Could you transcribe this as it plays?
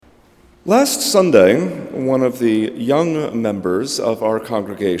Last Sunday, one of the young members of our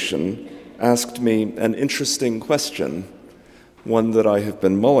congregation asked me an interesting question, one that I have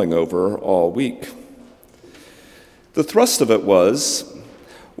been mulling over all week. The thrust of it was,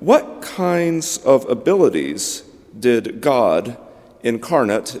 what kinds of abilities did God,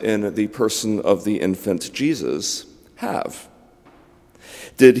 incarnate in the person of the infant Jesus, have?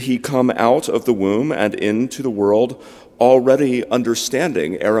 Did he come out of the womb and into the world already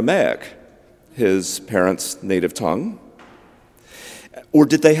understanding Aramaic, his parents' native tongue? Or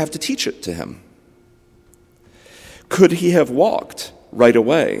did they have to teach it to him? Could he have walked right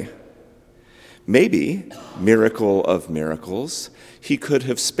away? Maybe, miracle of miracles, he could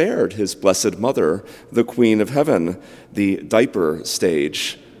have spared his blessed mother, the Queen of Heaven, the diaper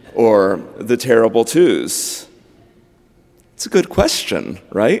stage, or the terrible twos. It's a good question,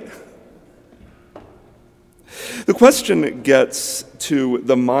 right? The question gets to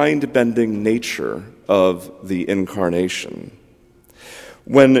the mind-bending nature of the incarnation.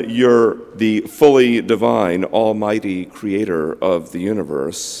 When you're the fully divine, almighty creator of the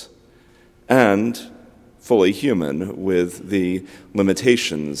universe and fully human with the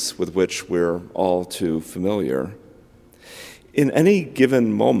limitations with which we're all too familiar, in any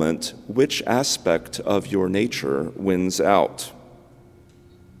given moment, which aspect of your nature wins out?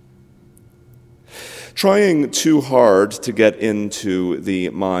 Trying too hard to get into the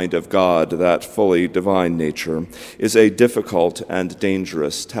mind of God, that fully divine nature, is a difficult and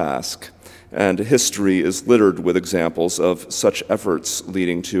dangerous task, and history is littered with examples of such efforts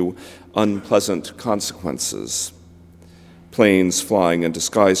leading to unpleasant consequences. Planes flying into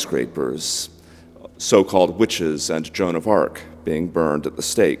skyscrapers, so-called witches and Joan of Arc being burned at the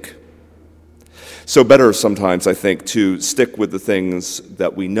stake. So better sometimes, I think, to stick with the things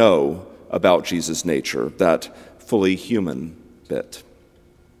that we know about Jesus' nature, that fully human bit.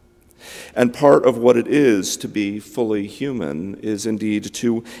 And part of what it is to be fully human is indeed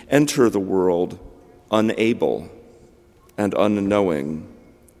to enter the world unable and unknowing,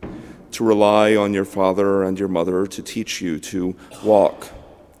 to rely on your father and your mother to teach you to walk,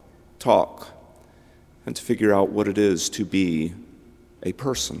 talk, and to figure out what it is to be a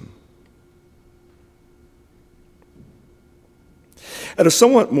person. At a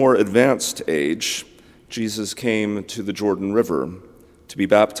somewhat more advanced age, Jesus came to the Jordan River to be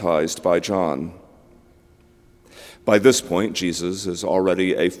baptized by John. By this point, Jesus is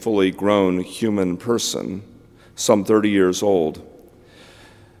already a fully grown human person, some 30 years old,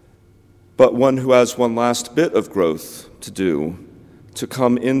 but one who has one last bit of growth to do, to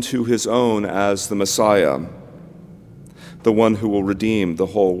come into his own as the Messiah, the one who will redeem the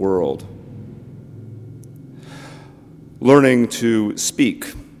whole world. Learning to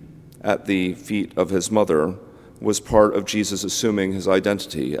speak at the feet of his mother was part of Jesus assuming his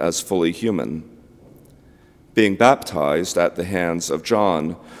identity as fully human. Being baptized at the hands of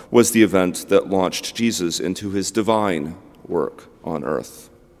John was the event that launched Jesus into his divine work on earth.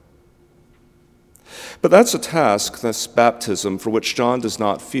 But that's a task, this baptism, for which John does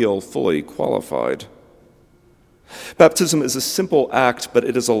not feel fully qualified. Baptism is a simple act, but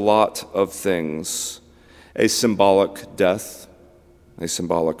it is a lot of things. A symbolic death, a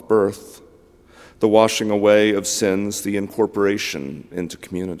symbolic birth, the washing away of sins, the incorporation into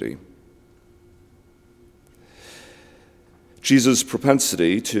community. John's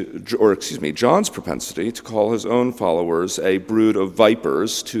propensity to call his own followers a brood of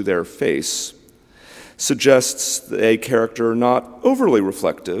vipers to their face suggests a character not overly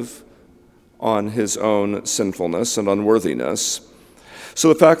reflective on his own sinfulness and unworthiness. So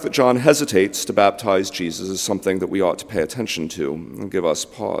the fact that John hesitates to baptize Jesus is something that we ought to pay attention to and give us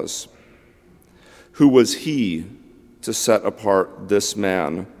pause. Who was he to set apart this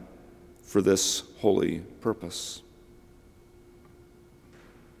man for this holy purpose?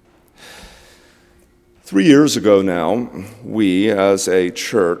 3 years ago now, we as a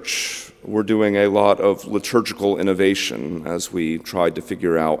church were doing a lot of liturgical innovation as we tried to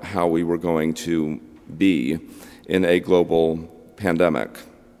figure out how we were going to be in a global pandemic,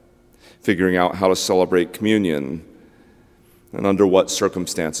 figuring out how to celebrate communion and under what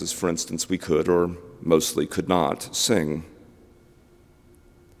circumstances, for instance, we could or mostly could not sing.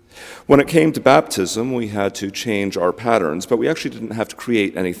 When it came to baptism, we had to change our patterns, but we actually didn't have to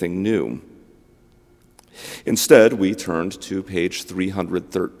create anything new. Instead, we turned to page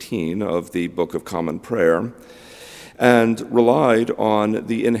 313 of the Book of Common Prayer and relied on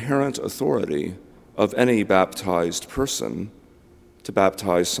the inherent authority of any baptized person to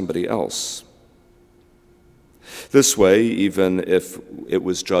baptize somebody else. This way, even if it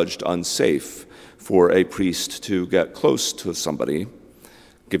was judged unsafe for a priest to get close to somebody,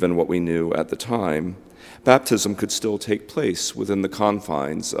 given what we knew at the time, baptism could still take place within the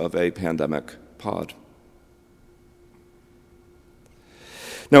confines of a pandemic pod.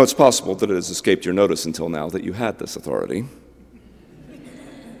 Now, it's possible that it has escaped your notice until now that you had this authority.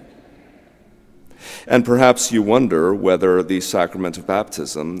 And perhaps you wonder whether the sacrament of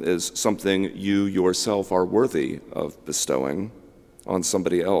baptism is something you yourself are worthy of bestowing on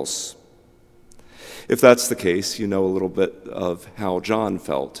somebody else. If that's the case, you know a little bit of how John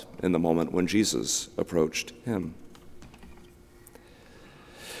felt in the moment when Jesus approached him.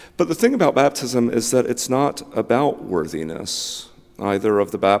 But the thing about baptism is that it's not about worthiness, either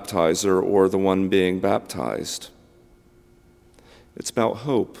of the baptizer or the one being baptized. It's about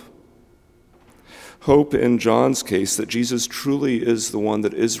hope. Hope in John's case that Jesus truly is the one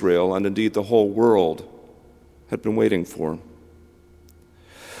that Israel, and indeed the whole world, had been waiting for.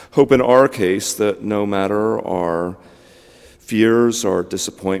 Hope in our case that no matter our fears, our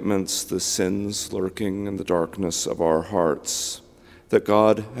disappointments, the sins lurking in the darkness of our hearts, that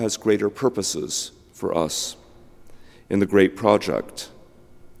God has greater purposes for us in the great project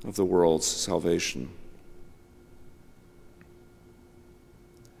of the world's salvation.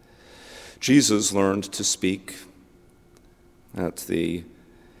 Jesus learned to speak at the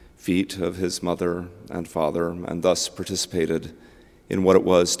feet of his mother and father, and thus participated in what it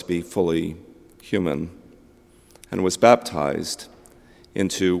was to be fully human, and was baptized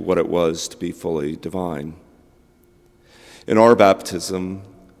into what it was to be fully divine. In our baptism,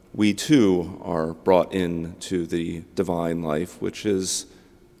 we too are brought into the divine life, which is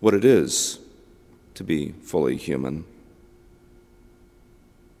what it is to be fully human.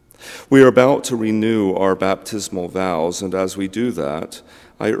 We are about to renew our baptismal vows, and as we do that,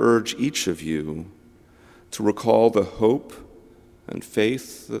 I urge each of you to recall the hope and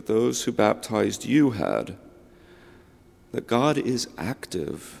faith that those who baptized you had, that God is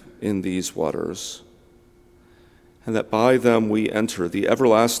active in these waters, and that by them we enter the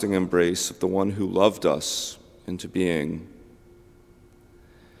everlasting embrace of the one who loved us into being,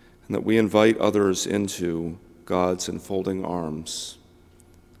 and that we invite others into God's enfolding arms,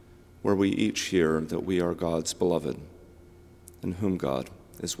 where we each hear that we are God's beloved, in whom God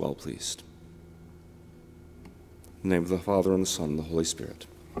is well pleased. In the name of the Father, and the Son, and the Holy Spirit.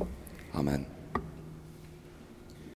 Amen.